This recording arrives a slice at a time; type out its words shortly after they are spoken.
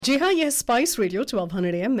जी हाँ, यह spice radio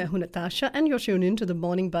 1200 AM. मैं हूं Natasha and you're tuned in to the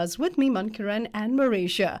Morning Buzz with me, Mankiran and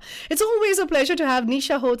Marisha. It's always a pleasure to have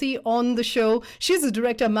Neesha Hothi on the show. She's the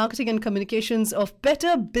Director of Marketing and Communications of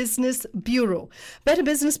Better Business Bureau. Better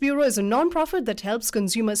Business Bureau is a non-profit that helps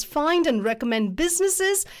consumers find and recommend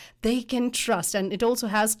businesses they can trust. And it also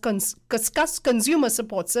has consumer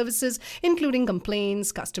support services, including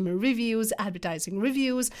complaints, customer reviews, advertising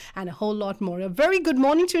reviews, and a whole lot more. A very good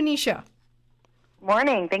morning to you, Neesha.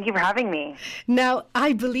 Morning. Thank you for having me. Now,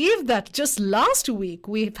 I believe that just last week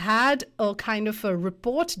we've had a kind of a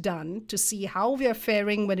report done to see how we are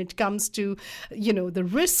faring when it comes to, the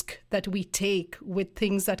risk that we take with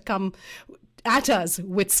things that come at us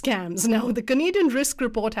with scams. Now, the Canadian Risk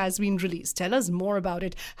Report has been released. Tell us more about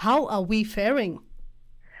it. How are we faring?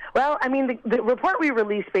 Well, I mean, the report we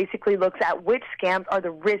released basically looks at which scams are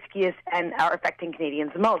the riskiest and are affecting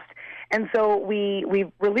Canadians the most. And so we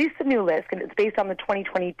released a new list, and it's based on the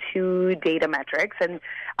 2022 data metrics. And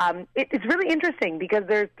it's really interesting because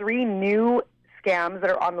there's 3 new scams that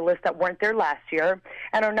are on the list that weren't there last year,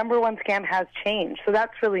 and our number one scam has changed. So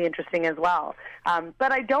that's really interesting as well.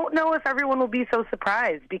 But I don't know if everyone will be so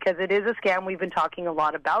surprised because it is a scam we've been talking a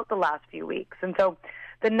lot about the last few weeks. And so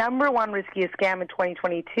the number one riskiest scam in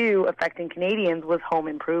 2022 affecting Canadians was home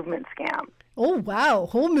improvement scam. Oh, wow.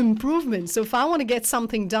 Home improvement. So if I want to get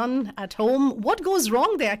something done at home, what goes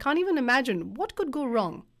wrong there? I can't even imagine. What could go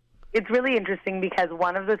wrong? It's really interesting because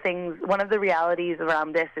one of the realities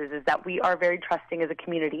around this is that we are very trusting as a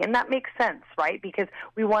community. And that makes sense, right? Because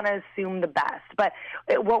we want to assume the best. But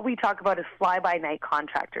what we talk about is fly-by-night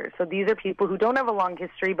contractors. So these are people who don't have a long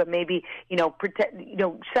history, but maybe,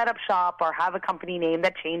 set up shop or have a company name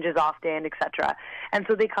that changes often, etc. And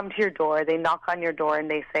so they come to your door, they knock on your door, and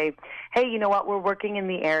they say, hey, you know what, we're working in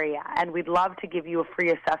the area, and we'd love to give you a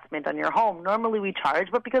free assessment on your home. Normally we charge,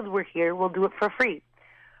 but because we're here, we'll do it for free.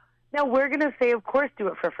 Now, we're going to say, of course, do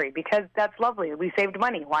it for free because that's lovely. We saved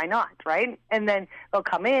money. Why not, right? And then they'll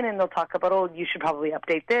come in and they'll talk about, oh, you should probably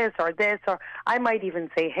update this. Or I might even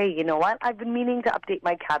say, hey, you know what? I've been meaning to update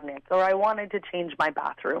my cabinets or I wanted to change my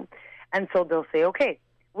bathroom. And so they'll say, okay,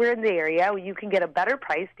 we're in the area. You can get a better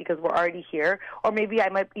price because we're already here. Or maybe I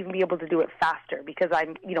might even be able to do it faster because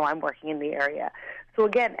I'm working in the area. So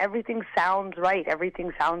again, everything sounds right.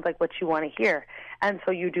 Everything sounds like what you want to hear. And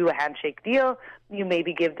so you do a handshake deal. You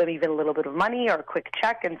maybe give them even a little bit of money or a quick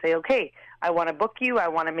check and say, okay, I want to book you. I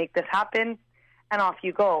want to make this happen. And off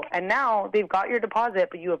you go. And now they've got your deposit,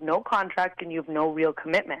 but you have no contract and you have no real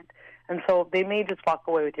commitment. And so they may just walk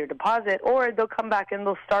away with your deposit or they'll come back and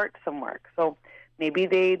they'll start some work. So maybe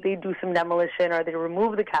they do some demolition or they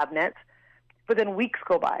remove the cabinets. But then weeks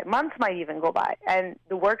go by, months might even go by, and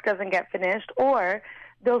the work doesn't get finished, or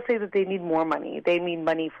they'll say that they need more money. They need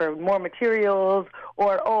money for more materials,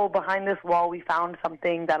 or, oh, behind this wall we found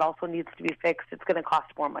something that also needs to be fixed. It's going to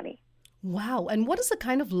cost more money. Wow. And what is the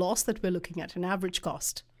kind of loss that we're looking at, an average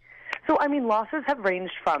cost? So, I mean, losses have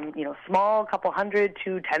ranged from, small, couple hundred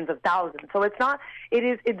to tens of thousands. So it's a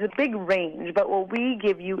big range, but what we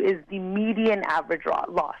give you is the median average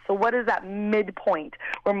loss. So what is that midpoint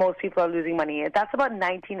where most people are losing money? That's about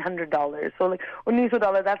 $1,900. So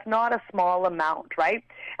 $1,900, that's not a small amount, right?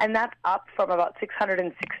 And that's up from about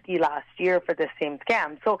 $660 last year for this same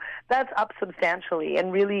scam. So that's up substantially.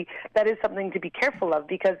 And really, that is something to be careful of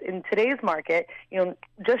because in today's market,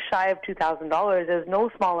 just shy of $2,000 is no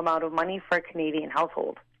small amount of money for a Canadian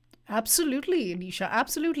household. Absolutely, Neesha,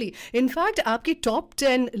 absolutely. In fact, आपकी top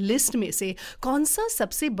 10 list में से कौन सा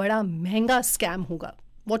सबसे बड़ा महंगा scam होगा?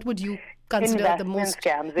 What would you consider the most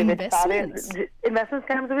investment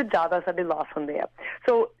scams with ज़्यादा सारे loss होंगे हैं.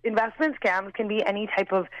 So investment scams can be any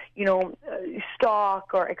type of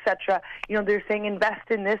stock or etc. They're saying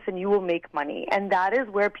invest in this and you will make money, and that is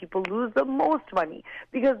where people lose the most money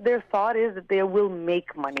because their thought is that they will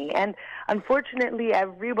make money. And unfortunately,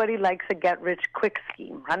 everybody likes a get rich quick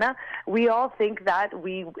scheme, right? We all think that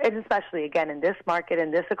and especially again in this market,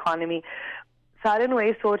 in this economy, सारे ने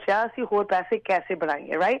वही सोचा कि और पैसे कैसे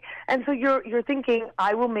बढ़ाएंगे, right? And so you're thinking,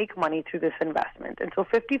 I will make money through this investment. And so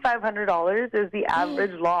 $5,500 is the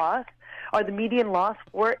average loss or the median loss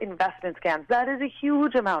for investment scams. That is a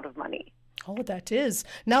huge amount of money. Oh, that is.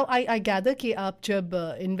 Now, I gather कि आप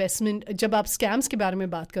जब आप scams के बारे में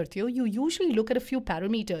बात करते हो, you usually look at a few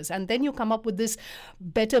parameters and then you come up with this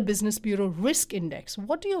Better Business Bureau Risk Index.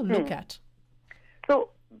 What do you look at? So,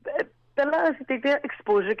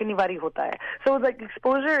 exposure कितनी बारी होता है. So the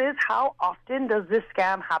exposure is how often does this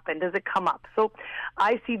scam happen? Does it come up? So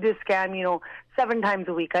I see this scam, 7 times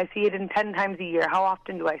a week. I see it in 10 times a year. How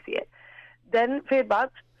often do I see it? Then फिर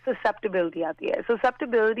बात susceptibility aati hai.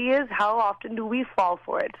 Susceptibility is how often do we fall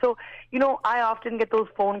for it. So, I often get those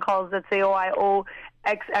phone calls that say, oh, I owe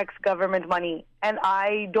XX government money, and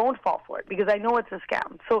I don't fall for it because I know it's a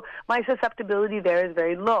scam. So my susceptibility there is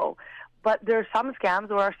very low. But there are some scams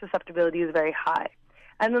where our susceptibility is very high.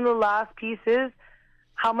 And then the last piece is,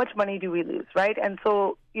 how much money do we lose, right? And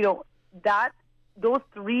so, those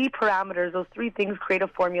three parameters, those three things create a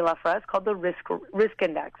formula for us called the risk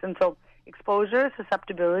index. And so exposure,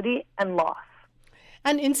 susceptibility, and loss.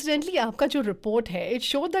 And incidentally, आपका जो report है, it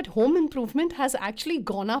showed that home improvement has actually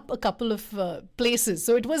gone up a couple of places.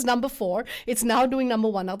 So it was number 4. It's now doing number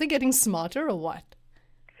 1. Are they getting smarter or what?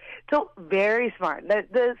 So very smart.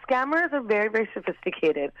 The scammers are very, very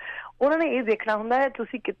sophisticated. ਉਹਨਾਂ ਨੇ ਇਹ ਦੇਖਣਾ ਹੁੰਦਾ ਹੈ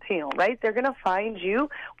ਤੁਸੀਂ ਕਿੱਥੇ ਹੋ, right? They're going to find you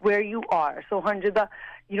where you are. So ਹੁਣ ਜਿੱਦਾਂ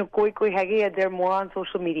ਕੋਈ ਹੈਗੇ ਆ, they're more on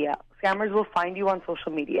social media. Scammers will find you on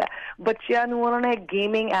social media. ਬੱਚਿਆਂ ਨੂੰ ਉਹਨਾਂ ਨੇ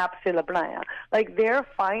gaming apps ਤੇ ਲੱਭਣਾ ਆ. Like they're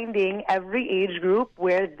finding every age group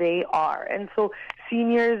where they are. And so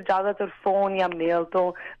seniors ਜ਼ਿਆਦਾਤਰ phone ਜਾਂ mail ਤੋਂ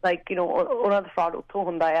ਉਹਨਾਂ ਦਾ fraud ਉੱਥੋਂ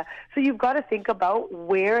ਹੁੰਦਾ ਆ. So you've got to think about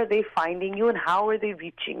where are they finding you and how are they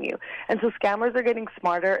reaching you. And so scammers are getting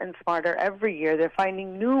smarter and smarter every year. They're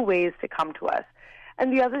finding new ways to come to us.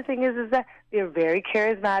 And the other thing is that they're very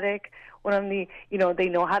charismatic. They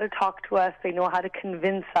know how to talk to us. They know how to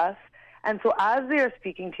convince us. And so as they are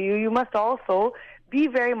speaking to you, you must also be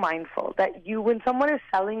very mindful that when someone is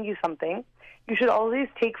selling you something, you should always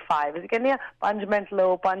take 5. Panj ment lo,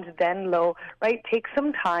 panj den lo, right? Take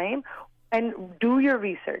some time and do your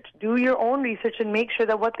research. Do your own research and make sure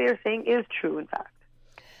that what they are saying is true, in fact.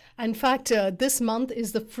 In fact, this month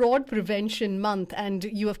is the Fraud Prevention Month, and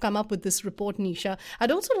you have come up with this report, Neesha.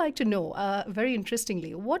 I'd also like to know, very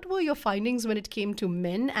interestingly, what were your findings when it came to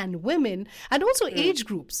men and women, and also age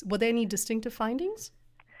groups? Were there any distinctive findings?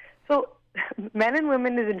 So, men and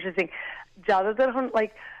women is interesting.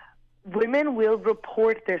 Like, women will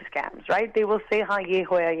report their scams, right? They will say, haan, ye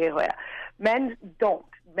hoya, ye hoya. Men don't.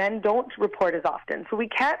 Men don't report as often. So we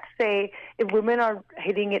can't say if women are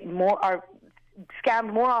hitting it more, are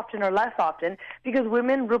scammed more often or less often, because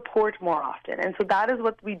women report more often. And so that is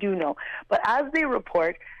what we do know. But as they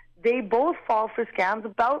report, they both fall for scams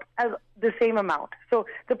about as the same amount. So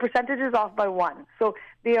the percentage is off by 1. So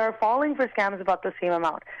they are falling for scams about the same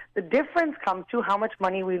amount. The difference comes to how much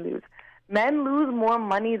money we lose. Men lose more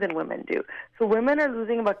money than women do. So women are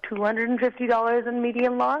losing about $250 in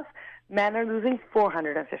median loss. Men are losing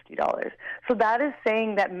 $450. So that is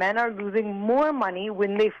saying that men are losing more money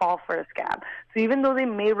when they fall for a scam. So even though they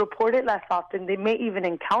may report it less often, they may even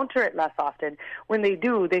encounter it less often, when they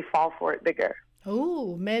do, they fall for it bigger.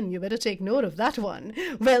 Oh, men, you better take note of that one.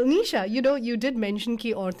 Well, Neesha, you did mention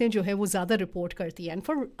कि औरतें जो है वो ज़्यादा report करती हैं.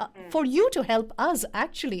 And for you to help us,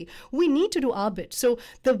 actually, we need to do our bit. So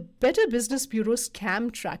the Better Business Bureau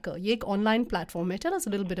Scam Tracker, ये एक online platform है. Tell us a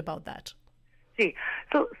little bit about that. Ji,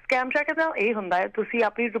 so scam tracker ਨਾਲ ਇਹ ਹੁੰਦਾ ਹੈ, ਤੁਸੀਂ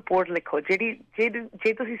ਆਪਣੀ report ਲਿਖੋ ਜੇ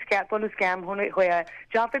ਤੁਸੀਂ ਤੁਹਾਨੂੰ ਸਕੈਮ ਹੋਇਆ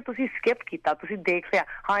ਜਾਂ ਫਿਰ ਤੁਸੀਂ ਸਕਿਪ ਕੀਤਾ, ਤੁਸੀਂ ਦੇਖ ਲਿਆ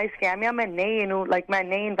ਹਾਂ ਇਹ ਸਕੈਮ ਆ, ਮੈਂ ਨਹੀਂ ਮੈਂ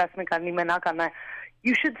ਨਹੀਂ ਇਨਵੈਸਟਮੈਂਟ ਕਰਨੀ, ਮੈਂ ਨਾ ਕਰਨਾ ਹੈ,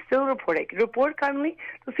 you should still report it. Report ਕਰਨ ਲਈ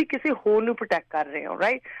ਤੁਸੀਂ ਕਿਸੇ ਹੋਰ ਨੂੰ ਪ੍ਰੋਟੈਕਟ ਕਰ ਰਹੇ ਹੋ,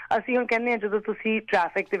 ਰਾਈਟ? ਅਸੀਂ ਹੁਣ ਕਹਿੰਦੇ ਹਾਂ ਜਦੋਂ ਤੁਸੀਂ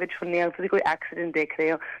ਟ੍ਰੈਫਿਕ ਦੇ ਵਿੱਚ ਹੁੰਦੇ ਹੋ, ਤੁਸੀਂ ਕੋਈ ਐਕਸੀਡੈਂਟ ਦੇਖ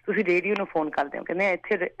ਰਹੇ ਹੋ, ਤੁਸੀਂ ਰੇਡੀਓ ਨੂੰ ਫੋਨ ਕਰਦੇ ਹੋ, ਕਹਿੰਦੇ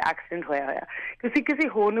ਇੱਥੇ ਐਕਸੀਡੈਂਟ ਹੋਇਆ, ਤੁਸੀਂ ਕਿਸੇ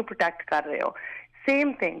ਹੋਰ ਨੂੰ ਪ੍ਰੋਟੈਕਟ ਕਰ ਰਹੇ ਹੋ. Same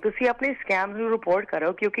thing. ਤੁਸੀਂ ਆਪਣੇ scams ਨੂੰ report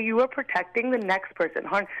ਕਰੋ ਕਿਉਂਕਿ you are protecting the next person.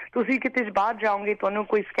 ਹੁਣ ਤੁਸੀਂ ਕਿਤੇ ਬਾਹਰ ਜਾਓਗੇ, ਤੁਹਾਨੂੰ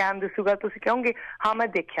ਕੋਈ scam ਦਿਸੂਗਾ, ਤੁਸੀਂ ਕਹੋਗੇ ਹਾਂ ਮੈਂ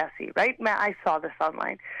ਦੇਖਿਆ ਸੀ, right? I saw this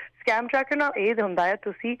online. Scam tracker ਨਾਲ ਇਹ ਹੁੰਦਾ ਹੈ,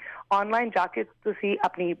 ਤੁਸੀਂ online ਜਾ ਕੇ ਤੁਸੀਂ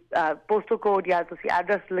ਆਪਣੀ postal code ਜਾਂ ਤੁਸੀਂ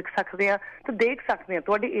address ਲਿਖ ਸਕਦੇ ਆ ਤੇ ਦੇਖ ਸਕਦੇ ਆ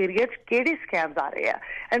ਤੁਹਾਡੇ ਏਰੀਆ 'ਚ ਕਿਹੜੇ scams ਆ ਰਹੇ ਆ.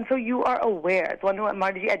 And so you are aware. ਤੁਹਾਨੂੰ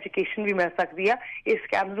ਮਾੜੀ education ਵੀ ਮਿਲ ਸਕਦੀ ਆ ਇਹ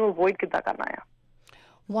scams ਨੂੰ avoid ਕਿੱਦਾਂ ਕਰਨਾ ਆ.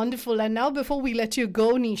 Wonderful. And now before we let you go,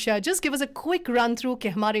 Neesha, just give us a quick run through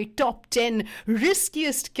कि हमारे top 10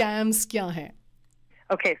 riskiest scams क्या हैं?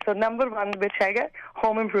 Okay, so number 1 which है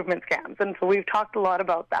home improvement scams, and so we've talked a lot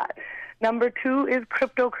about that. Number 2 is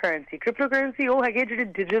cryptocurrency. Cryptocurrency ਉਹ ਹੈਗੇ ਜਿਹੜੀ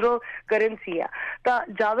digital currency ਆ. ਤਾਂ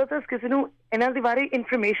ਜ਼ਿਆਦਾਤਰ ਕਿਸੇ ਨੂੰ ਇਹਨਾਂ ਦੇ ਬਾਰੇ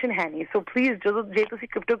information ਹੈ ਨਹੀਂ. So please ਜੇ ਤੁਸੀਂ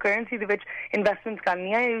cryptocurrency ਦੇ ਵਿੱਚ investments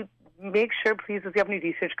ਕਰਨੀ ਹੈ, make sure please ਤੁਸੀਂ ਆਪਣੀ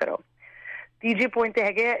research ਕਰੋ. ਤੀਜੇ ਪੁਆਇੰਟ ਤੇ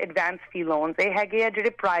ਹੈਗੇ ਆ ਐਡਵਾਂਸ ਫੀ ਲੋਨਸ. ਇਹ ਹੈਗੇ ਆ ਜਿਹੜੇ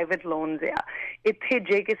ਪ੍ਰਾਈਵੇਟ ਲੋਨਸ ਆ. ਇੱਥੇ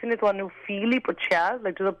ਜੇ ਕਿਸੇ ਨੇ ਤੁਹਾਨੂੰ ਫੀ ਲਈ ਪੁੱਛਿਆ,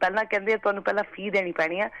 ਜਦੋਂ ਪਹਿਲਾਂ ਕਹਿੰਦੇ ਆ ਤੁਹਾਨੂੰ ਪਹਿਲਾਂ ਫੀ ਦੇਣੀ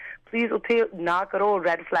ਪੈਣੀ ਆ, ਪਲੀਜ਼ ਉੱਥੇ ਨਾ ਕਰੋ,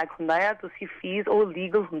 ਰੈੱਡ ਫਲੈਗ ਹੁੰਦਾ ਆ. ਤੁਸੀਂ ਫੀਸ ਉਹ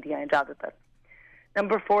ਲੀਗਲ ਹੁੰਦੀਆਂ ਹੈ ਜ਼ਿਆਦਾਤਰ.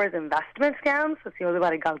 Number 4 is investment scams. ਅਸੀਂ ਉਹਦੇ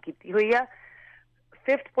ਬਾਰੇ ਗੱਲ ਕੀਤੀ ਹੋਈ ਆ.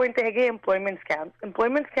 5th point ਤੇ ਹੈਗੇ employment scams.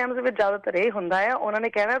 Employment scams ਦੇ ਵਿੱਚ ਜ਼ਿਆਦਾਤਰ ਇਹ ਹੁੰਦਾ ਆ, ਉਹਨਾਂ ਨੇ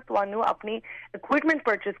ਕਹਿਣਾ ਤੁਹਾਨੂੰ ਆਪਣੀ equipment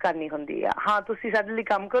purchase ਕਰਨੀ ਹੁੰਦੀ ਆ. ਹਾਂ ਤੁਸੀਂ ਸਾਡੇ ਲਈ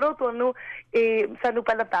ਕੰਮ ਕਰੋ, ਤੁਹਾਨੂੰ ਸਾਨੂੰ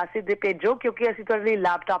ਪਹਿਲਾਂ ਪੈਸੇ ਦੇ ਭੇਜੋ ਕਿਉਂਕਿ ਅਸੀਂ ਤੁਹਾਡੇ ਲਈ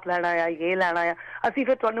ਲੈਪਟਾਪ ਲੈਣਾ ਆ, ਇਹ ਲੈਣਾ ਆ, ਅਸੀਂ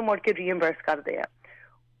ਫਿਰ ਤੁਹਾਨੂੰ ਮੁੜ ਕੇ ਰੀਇੰਬਰਸ ਕਰਦੇ ਆ.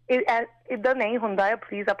 ਇਦਾਂ ਨਹੀਂ ਹੁੰਦਾ ਹੈ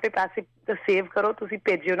ਪਲੀਜ਼ ਆਪਣੇ ਪੈਸੇ ਸੇਵ ਕਰੋ ਤੁਸੀਂ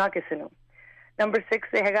ਭੇਜਿਓ ਨਾ ਕਿਸੇ ਨੂੰ ਨੰਬਰ 6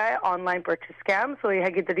 ਤੇ ਹੈਗਾ ਹੈ ਆਨਲਾਈਨ ਪਰਚੇਸ ਸਕੈਮ ਸੋ ਇਹ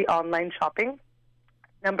ਹੈਗੀ ਤੁਹਾਡੀ online shopping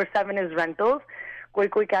number 7 is rentals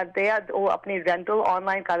ਕੋਈ ਕਰਦੇ ਆ ਉਹ ਆਪਣੀ ਰੈਂਟਲ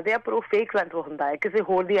ਆਨਲਾਈਨ ਕਰਦੇ ਆ ਪਰ ਉਹ ਫੇਕ ਰੈਂਟਲ ਹੁੰਦਾ ਹੈ ਕਿਸੇ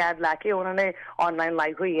ਹੋਰ ਦੀ ਐਡ ਲਾ ਕੇ ਉਹਨਾਂ ਨੇ ਆਨਲਾਈਨ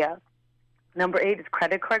ਲਾਈ ਹੋਈ ਆ number 8 is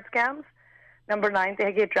credit card scams number 9 ਤੇ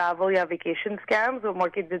ਹੈਗੇ ਟਰੈਵਲ ਜਾਂ ਵੈਕੇਸ਼ਨ ਸਕੈਮਸ ਉਹ ਮੋਰ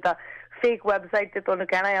ਕਿ ਜਿੱਦਾਂ ਫੇਕ ਵੈਬਸਾਈਟ ਤੇ ਤੁਹਾਨੂੰ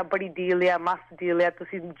ਕਹਿਣਾ ਆ ਬੜੀ ਡੀਲ ਆ ਮਸਤ ਡੀਲ ਆ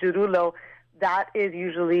ਤੁਸੀਂ ਜ਼ਰੂਰ ਲਓ that is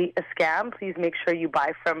usually a scam. Please make sure you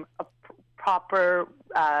buy from a proper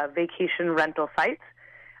vacation rental sites.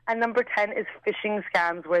 And number 10 is phishing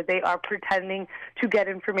scams where they are pretending to get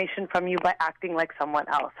information from you by acting like someone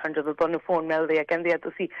else. ਜਦੋਂ ਤੁਹਾਨੂੰ phone ਮਿਲਦੇ ਆ ਕਹਿੰਦੇ ਆ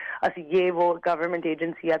ਤੁਸੀਂ ਅਸੀਂ ਇਹ ਉਹ government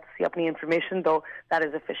agency ਆ ਤੁਸੀਂ ਆਪਣੀ information ਦਿਓ that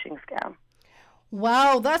is a phishing scam.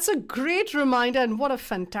 Wow, that's a great reminder and what a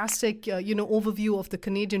fantastic, overview of the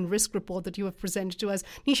Canadian risk report that you have presented to us.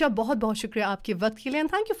 Neesha, बहुत shukriya aapke waqt ke liye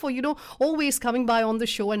and thank you for, always coming by on the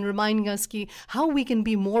show and reminding us how we can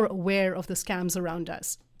be more aware of the scams around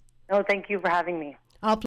us. Oh, thank you for having me.